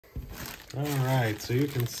All right, so you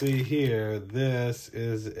can see here, this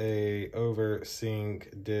is a over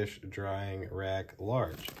sink dish drying rack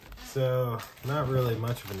large. So not really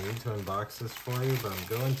much of a need to unbox this for you, but I'm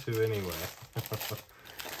going to anyway.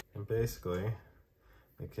 And basically,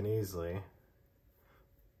 it can easily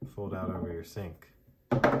fold out over your sink,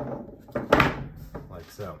 like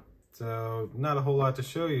so. So not a whole lot to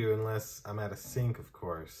show you unless I'm at a sink, of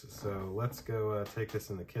course. So let's go take this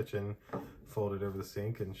in the kitchen, fold it over the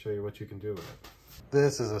sink, and show you what you can do with it.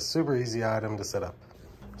 This is a super easy item to set up.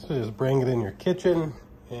 So just bring it in your kitchen,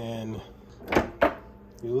 and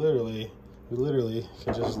you literally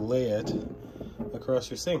can just lay it across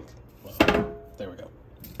your sink. Well, there we go.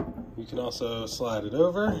 You can also slide it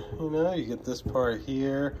over, you get this part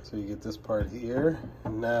here, so you get this part here,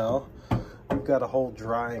 and now you've got a whole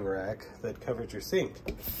drying rack that covers your sink.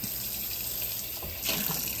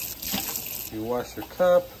 You wash your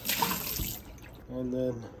cup, and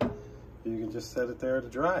then you can just set it there to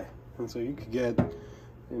dry. And so you could get,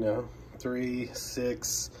 3,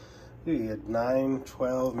 6, you could get 9,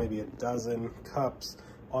 12, maybe a dozen cups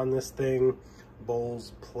on this thing,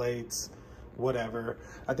 bowls, plates, whatever.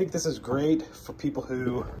 I think this is great for people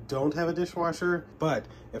who don't have a dishwasher, but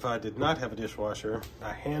if I did not have a dishwasher,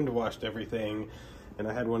 I hand washed everything, and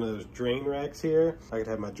I had one of those drain racks here. I could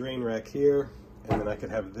have my drain rack here, and then I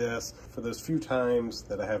could have this for those few times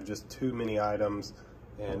that I have just too many items,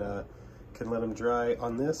 and can let them dry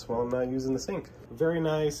on this while I'm not using the sink. Very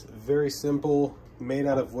nice, very simple, made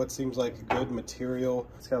out of what seems like good material.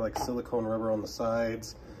 It's got like silicone rubber on the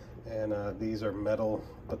sides, and these are metal,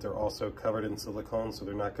 but they're also covered in silicone, so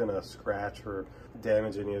they're not gonna scratch or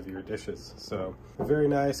damage any of your dishes. So very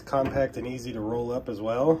nice, compact, and easy to roll up as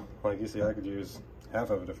well. Like you see, I could use half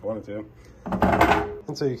of it if I wanted to.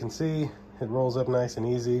 And so you can see it rolls up nice and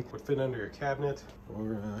easy. Would fit under your cabinet,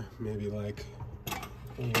 or maybe like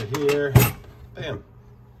over here. Bam,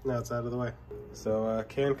 now it's out of the way. So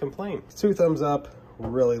can't complain. 2 thumbs up,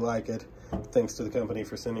 really like it. Thanks to the company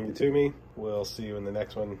for sending it to me. We'll see you in the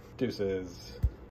next one. Deuces.